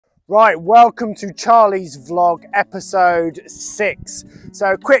Right, welcome to Charlie's vlog episode 6.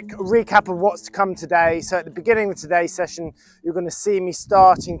 So quick recap of what's to come today. So at the beginning of today's session, you're going to see me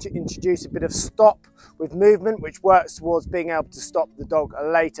starting to introduce a bit of stop with movement, which works towards being able to stop the dog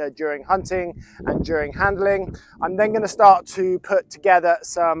later during hunting and during handling. I'm then going to start to put together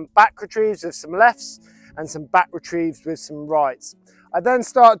some back retrieves with some lefts and some back retrieves with some rights. I then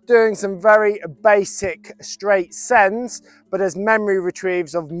start doing some very basic straight sends, but as memory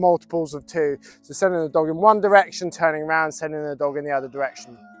retrieves of multiples of 2. So sending the dog in one direction, turning around, sending the dog in the other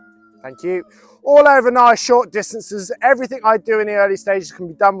direction. Thank you. All over nice short distances. Everything I do in the early stages can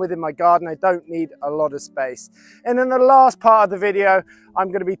be done within my garden. I don't need a lot of space. And in the last part of the video, I'm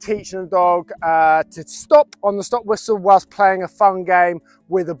going to be teaching the dog to stop on the stop whistle whilst playing a fun game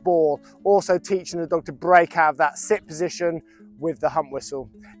with a ball. Also teaching the dog to break out of that sit position with the hunt whistle.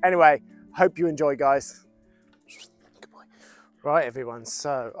 Anyway, hope you enjoy, guys. Good boy. Right, everyone,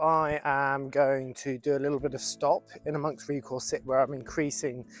 so I am going to do a little bit of stop in amongst recall sit where I'm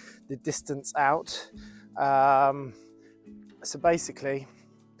increasing the distance out. So basically,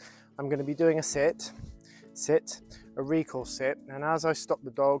 I'm going to be doing a sit, a recall sit, and as I stop the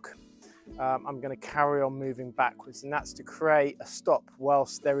dog, I'm going to carry on moving backwards, and that's to create a stop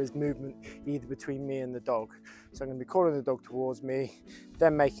whilst there is movement either between me and the dog. So I'm going to be calling the dog towards me,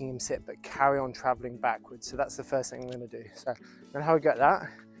 then making him sit, but carry on traveling backwards. So that's the first thing I'm going to do. So I'm going to how we get that,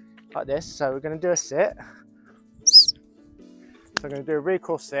 like this. So we're going to do a sit. So I'm going to do a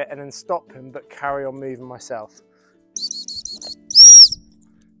recall sit and then stop him, but carry on moving myself.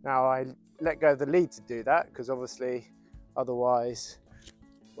 Now I let go of the lead to do that, because obviously otherwise,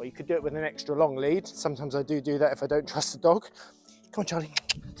 well, you could do it with an extra long lead. Sometimes I do that if I don't trust the dog. Come on, Charlie.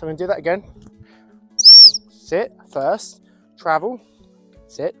 So I'm going to do that again. Sit first, travel,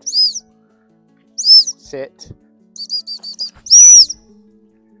 sit, sit,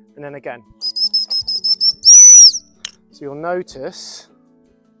 and then again. So you'll notice,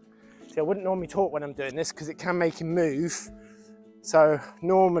 see, I wouldn't normally talk when I'm doing this because it can make him move. So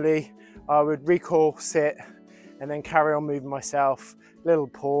normally I would recall, sit, and then carry on moving myself, little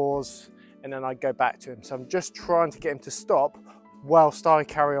pause, and then I'd go back to him. So I'm just trying to get him to stop whilst I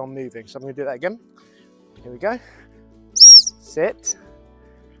carry on moving. So I'm going to do that again. Here we go. Sit,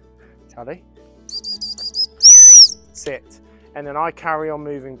 Charlie, sit, and then I carry on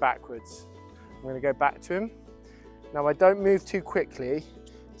moving backwards. I'm going to go back to him. Now I don't move too quickly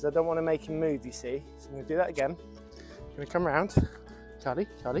because I don't want to make him move, you see. So I'm going to do that again. I'm going to come around. Charlie,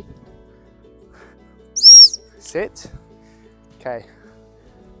 Charlie, sit, okay.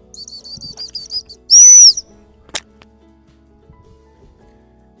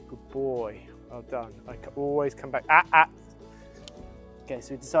 Good boy. Well done. I always come back. Okay,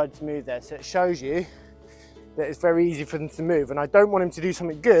 so we decided to move there. So it shows you that it's very easy for them to move. And I don't want him to do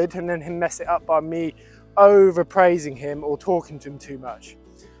something good and then him mess it up by me overpraising him or talking to him too much.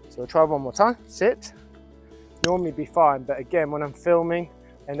 So I'll try one more time. Sit. Normally be fine, but again, when I'm filming,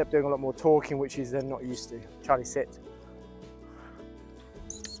 I end up doing a lot more talking, which he's then not used to. Charlie, sit.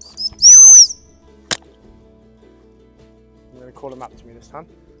 I'm going to call him up to me this time.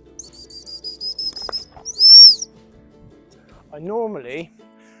 I normally,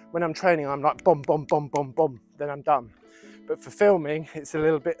 when I'm training, I'm like bomb, bomb, bomb, bomb, bomb, then I'm done. But for filming, it's a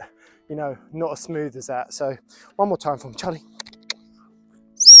little bit, you know, not as smooth as that. So one more time for him, Charlie.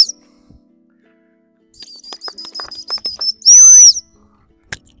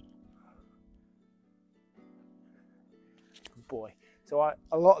 Good boy. So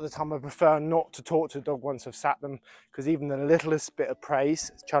a lot of the time I prefer not to talk to the dog once I've sat them, because even the littlest bit of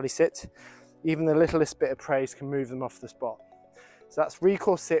praise, Charlie sit, even the littlest bit of praise can move them off the spot. So that's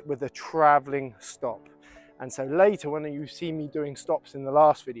recall sit with a traveling stop. And so later when you see me doing stops in the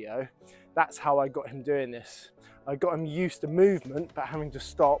last video, that's how I got him doing this. I got him used to movement, but having to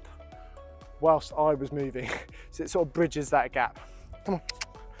stop whilst I was moving. So it sort of bridges that gap. Come on.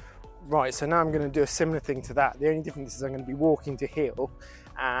 Right, so now I'm going to do a similar thing to that. The only difference is I'm going to be walking to heel,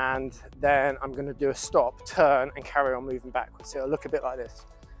 and then I'm going to do a stop, turn, and carry on moving backwards. So it'll look a bit like this.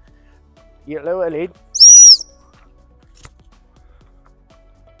 You get a little lead.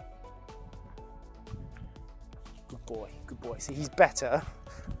 Good boy, good boy. See, he's better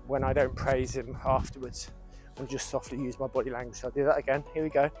when I don't praise him afterwards and just softly use my body language. So I'll do that again. Here we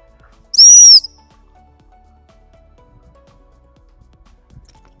go.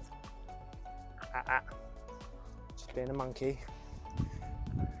 Just being a monkey.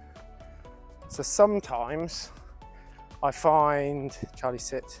 So sometimes I find, Charlie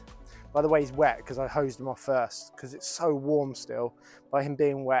sit. By the way, he's wet because I hosed him off first because it's so warm still. By him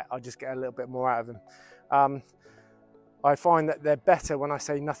being wet, I just get a little bit more out of him. I find that they're better when I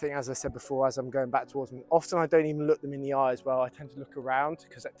say nothing, as I said before, as I'm going back towards them. Often I don't even look them in the eye as well. I tend to look around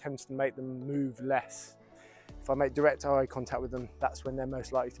because that tends to make them move less. If I make direct eye contact with them, that's when they're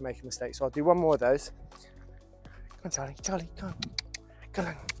most likely to make a mistake. So I'll do one more of those. Come on, Charlie, Charlie, come on. Come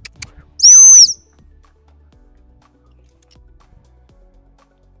on.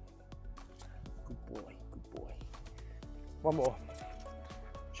 Good boy, good boy. One more.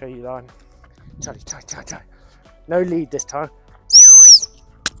 Show you line. Charlie, Charlie, Charlie, Charlie. No lead this time. So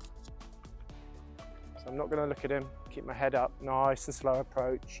I'm not going to look at him. Keep my head up, nice and slow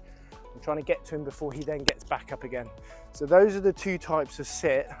approach. I'm trying to get to him before he then gets back up again. So those are the two types of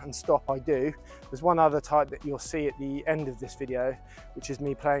sit and stop I do. There's one other type that you'll see at the end of this video, which is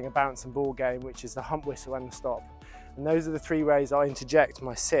me playing a bounce and ball game, which is the hump whistle and the stop. And those are the three ways I interject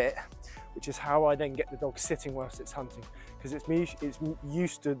my sit, which is how I then get the dog sitting whilst it's hunting. Because it's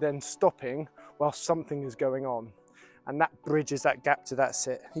used to then stopping while something is going on. And that bridges that gap to that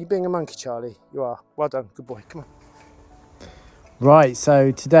sit. Are you being a monkey, Charlie? You are. Well done, good boy, come on. Right,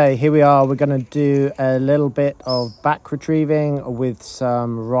 so today, here we are, we're gonna do a little bit of back retrieving with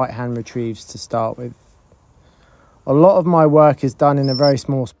some right hand retrieves to start with. A lot of my work is done in a very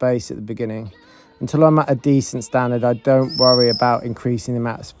small space at the beginning. Until I'm at a decent standard, I don't worry about increasing the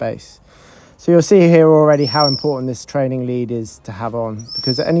amount of space. So you'll see here already how important this training lead is to have on,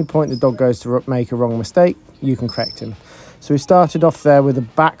 because at any point the dog goes to make a wrong mistake, you can correct him. So we started off there with a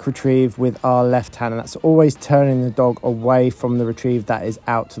back retrieve with our left hand, and that's always turning the dog away from the retrieve that is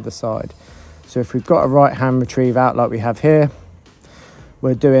out to the side. So if we've got a right hand retrieve out like we have here,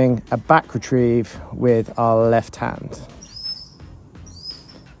 we're doing a back retrieve with our left hand.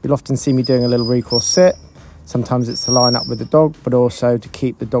 You'll often see me doing a little recoil sit. Sometimes it's to line up with the dog, but also to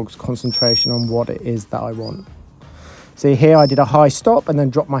keep the dog's concentration on what it is that I want. See here, I did a high stop and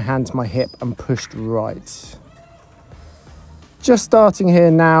then dropped my hand to my hip and pushed right. Just starting here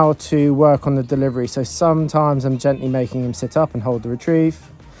now to work on the delivery. So sometimes I'm gently making him sit up and hold the retrieve,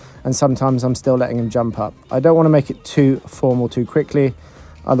 and sometimes I'm still letting him jump up. I don't want to make it too formal too quickly,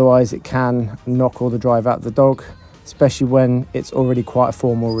 otherwise it can knock all the drive out of the dog, especially when it's already quite a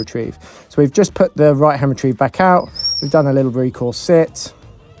formal retrieve. So we've just put the right hand retrieve back out. We've done a little recoil sit.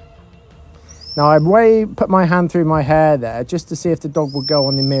 Now I put my hand through my hair there just to see if the dog would go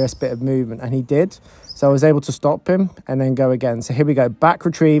on the merest bit of movement, and he did. So I was able to stop him and then go again. So here we go, back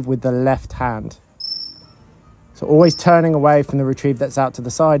retrieve with the left hand. So always turning away from the retrieve that's out to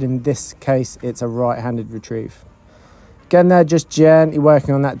the side. In this case, it's a right-handed retrieve. Again there, just gently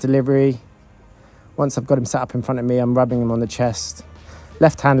working on that delivery. Once I've got him sat up in front of me, I'm rubbing him on the chest.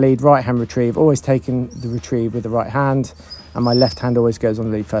 Left hand lead, right hand retrieve, always taking the retrieve with the right hand, and my left hand always goes on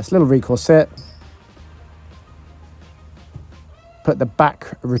the lead first. Little recoil sit. Put the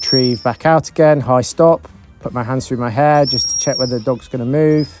back retrieve back out again, high stop. Put my hands through my hair just to check whether the dog's going to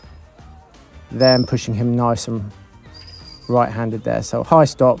move. Then pushing him nice and right-handed there. So high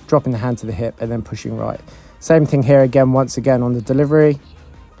stop, dropping the hand to the hip and then pushing right. Same thing here again, once again on the delivery.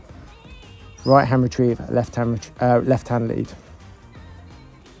 Right hand retrieve, left hand lead.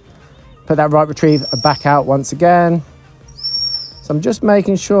 Put that right retrieve back out once again. So I'm just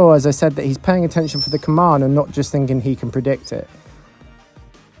making sure, as I said, that he's paying attention for the command and not just thinking he can predict it.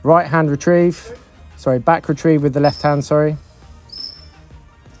 Right hand retrieve, sorry, back retrieve with the left hand, sorry.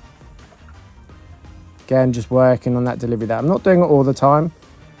 Again, just working on that delivery there. I'm not doing it all the time,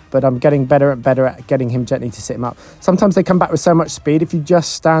 but I'm getting better and better at getting him gently to sit him up. Sometimes they come back with so much speed, if you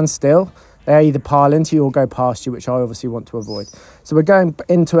just stand still, they either pile into you or go past you, which I obviously want to avoid. So we're going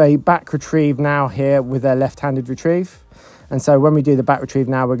into a back retrieve now here with a left-handed retrieve. And so when we do the back retrieve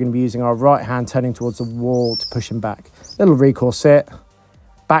now, we're going to be using our right hand turning towards the wall to push him back. Little recoil sit,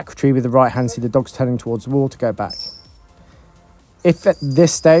 back retrieve with the right hand, see the dog's turning towards the wall to go back. If at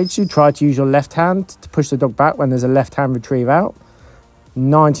this stage you try to use your left hand to push the dog back when there's a left hand retrieve out,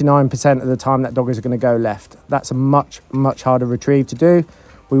 99% of the time that dog is going to go left. That's a much, much harder retrieve to do.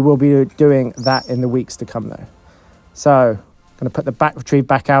 We will be doing that in the weeks to come though. So I'm going to put the back retrieve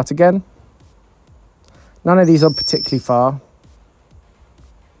back out again. None of these are particularly far.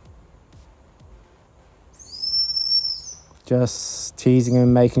 Just teasing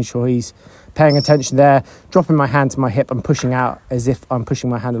him, making sure he's paying attention there, dropping my hand to my hip and pushing out as if I'm pushing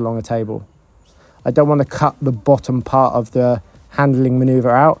my hand along a table. I don't want to cut the bottom part of the handling maneuver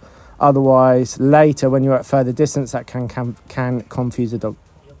out. Otherwise, later when you're at further distance, that can confuse the dog.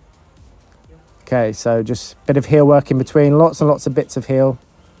 Okay, so just a bit of heel work in between, lots and lots of bits of heel.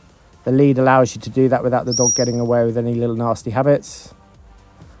 The lead allows you to do that without the dog getting away with any little nasty habits.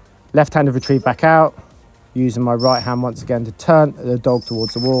 Left-handed retrieve back out, using my right hand once again to turn the dog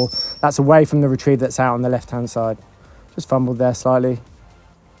towards the wall. That's away from the retrieve that's out on the left-hand side. Just fumbled there slightly.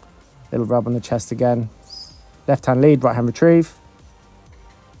 Little rub on the chest again. Left hand lead, right hand retrieve.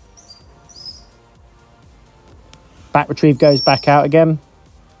 Back retrieve goes back out again.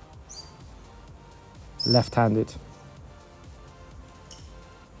 Left-handed.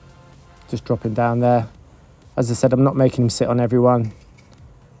 Just dropping down there. As I said, I'm not making him sit on everyone,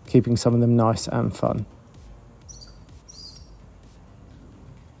 keeping some of them nice and fun.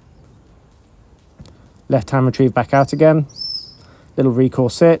 Left hand retrieve back out again. Little recall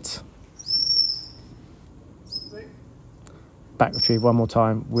sit. Back retrieve one more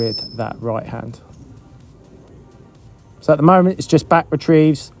time with that right hand. So at the moment, it's just back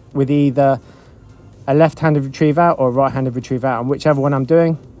retrieves with either a left-handed retrieve out or a right-handed retrieve out. And whichever one I'm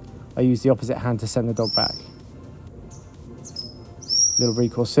doing, I use the opposite hand to send the dog back. Little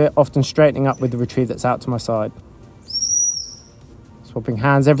recall sit, often straightening up with the retrieve that's out to my side. Swapping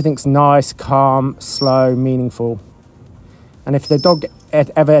hands, everything's nice, calm, slow, meaningful. And if the dog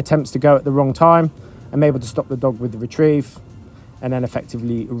ever attempts to go at the wrong time, I'm able to stop the dog with the retrieve and then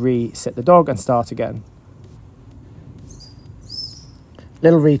effectively reset the dog and start again.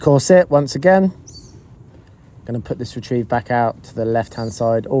 Little recall sit once again. Going to put this retrieve back out to the left-hand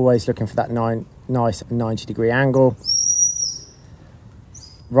side, always looking for that nice 90-degree angle.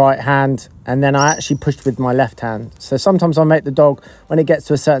 Right hand, and then I actually pushed with my left hand. So sometimes I make the dog, when it gets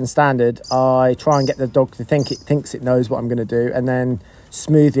to a certain standard, I try and get the dog to think it thinks it knows what I'm going to do, and then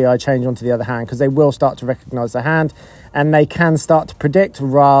smoothly I change onto the other hand, because they will start to recognize the hand and they can start to predict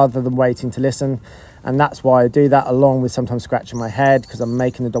rather than waiting to listen. And that's why I do that, along with sometimes scratching my head, because I'm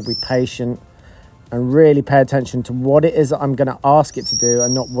making the dog be patient and really pay attention to what it is that I'm going to ask it to do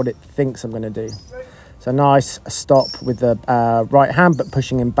and not what it thinks I'm going to do. So nice stop with the right hand, but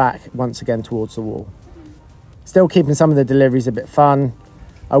pushing him back once again towards the wall. Still keeping some of the deliveries a bit fun.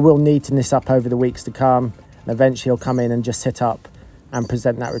 I will neaten this up over the weeks to come, and eventually he'll come in and just sit up and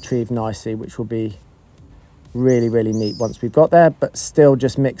present that retrieve nicely, which will be really, really neat once we've got there, but still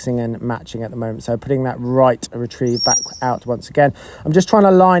just mixing and matching at the moment. So putting that right retrieve back out once again. I'm just trying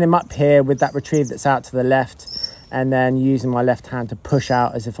to line him up here with that retrieve that's out to the left, and then using my left hand to push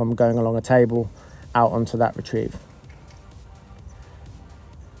out as if I'm going along a table out onto that retrieve.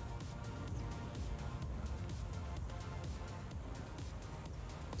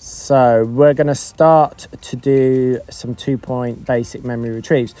 So we're going to start to do some 2-point basic memory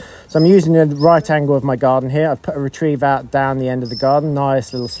retrieves. So I'm using the right angle of my garden here. I've put a retrieve out down the end of the garden.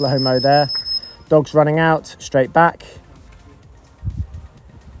 Nice little slow-mo there. Dog's running out, straight back.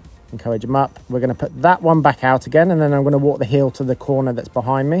 Encourage him up. We're going to put that one back out again, and then I'm going to walk the heel to the corner that's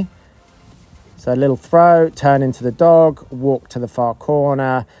behind me. So a little throw, turn into the dog, walk to the far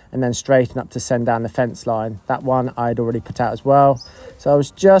corner, and then straighten up to send down the fence line. That one I'd already put out as well. So I was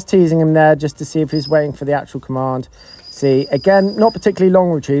just teasing him there just to see if he's waiting for the actual command. See, again, not particularly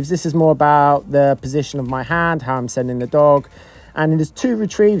long retrieves. This is more about the position of my hand, how I'm sending the dog. And there's 2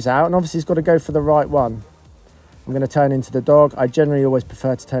 retrieves out, and obviously he's got to go for the right one. I'm going to turn into the dog. I generally always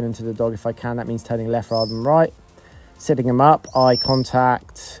prefer to turn into the dog if I can. That means turning left rather than right. Sitting him up, eye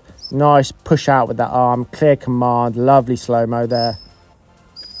contact. Nice push out with that arm, clear command, lovely slow-mo there.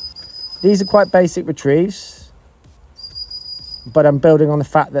 These are quite basic retrieves, but I'm building on the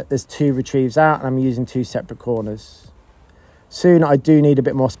fact that there's 2 retrieves out and I'm using 2 separate corners. Soon I do need a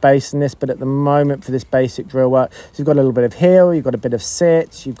bit more space in this, but at the moment for this basic drill work, so you've got a little bit of heel, you've got a bit of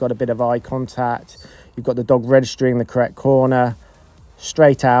sit, you've got a bit of eye contact, you've got the dog registering the correct corner,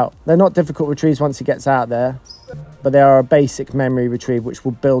 straight out. They're not difficult retrieves once he gets out there, but they are a basic memory retrieve which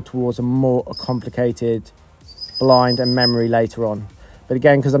will build towards a more complicated blind and memory later on. But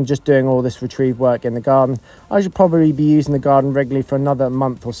again, because I'm just doing all this retrieve work in the garden, I should probably be using the garden regularly for another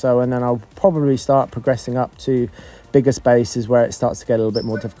month or so, and then I'll probably start progressing up to bigger spaces where it starts to get a little bit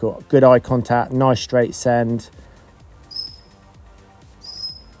more difficult. Good eye contact, nice straight send.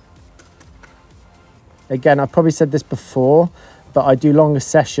 Again, I've probably said this before, but I do longer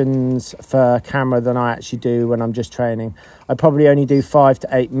sessions for camera than I actually do when I'm just training. I probably only do 5 to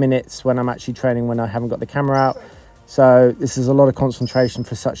 8 minutes when I'm actually training, when I haven't got the camera out. So this is a lot of concentration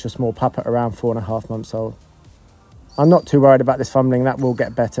for such a small pup at around 4.5 months old. I'm not too worried about this fumbling. That will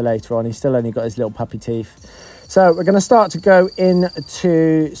get better later on. He's still only got his little puppy teeth. So we're going to start to go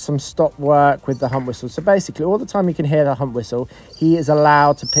into some stop work with the hump whistle. So basically, all the time you can hear the hump whistle, he is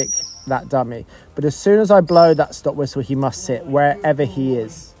allowed to pick that dummy. But as soon as I blow that stop whistle, he must sit wherever he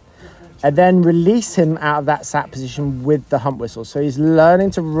is. And then release him out of that sat position with the hump whistle. So he's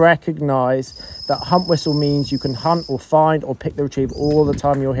learning to recognize that hump whistle means you can hunt or find or pick the retrieve all the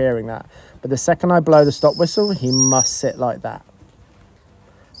time you're hearing that. But the second I blow the stop whistle, he must sit like that.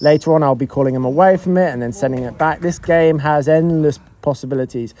 Later on, I'll be calling him away from it and then sending it back. This game has endless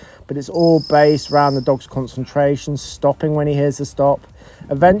possibilities, but it's all based around the dog's concentration, stopping when he hears the stop.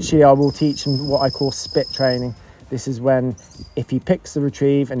 Eventually, I will teach him what I call spit training. This is when, if he picks the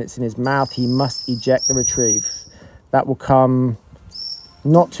retrieve and it's in his mouth, he must eject the retrieve. That will come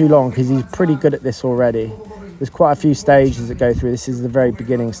not too long because he's pretty good at this already. There's quite a few stages that go through. This is the very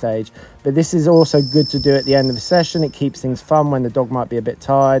beginning stage, but this is also good to do at the end of the session. It keeps things fun when the dog might be a bit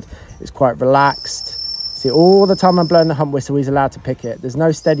tired. It's quite relaxed. See, all the time I'm blowing the hump whistle, he's allowed to pick it. There's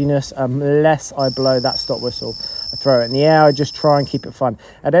no steadiness unless I blow that stop whistle. I throw it in the air, I just try and keep it fun.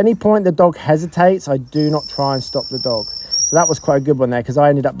 At any point the dog hesitates, I do not try and stop the dog. So that was quite a good one there because I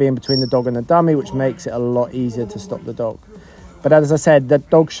ended up being between the dog and the dummy, which makes it a lot easier to stop the dog. But as I said, the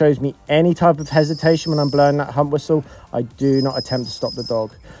dog shows me any type of hesitation when I'm blowing that hump whistle, I do not attempt to stop the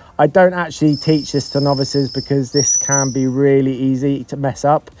dog. I don't actually teach this to novices because this can be really easy to mess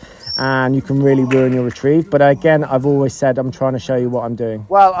up and you can really ruin your retrieve. But again, I've always said I'm trying to show you what I'm doing.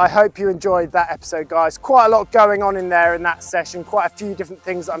 Well, I hope you enjoyed that episode, guys. Quite a lot going on in there in that session. Quite a few different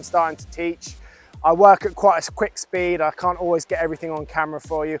things that I'm starting to teach. I work at quite a quick speed. I can't always get everything on camera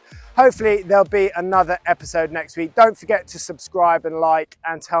for you. Hopefully there'll be another episode next week. Don't forget to subscribe and like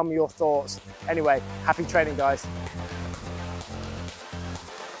and tell me your thoughts. Anyway, happy training, guys.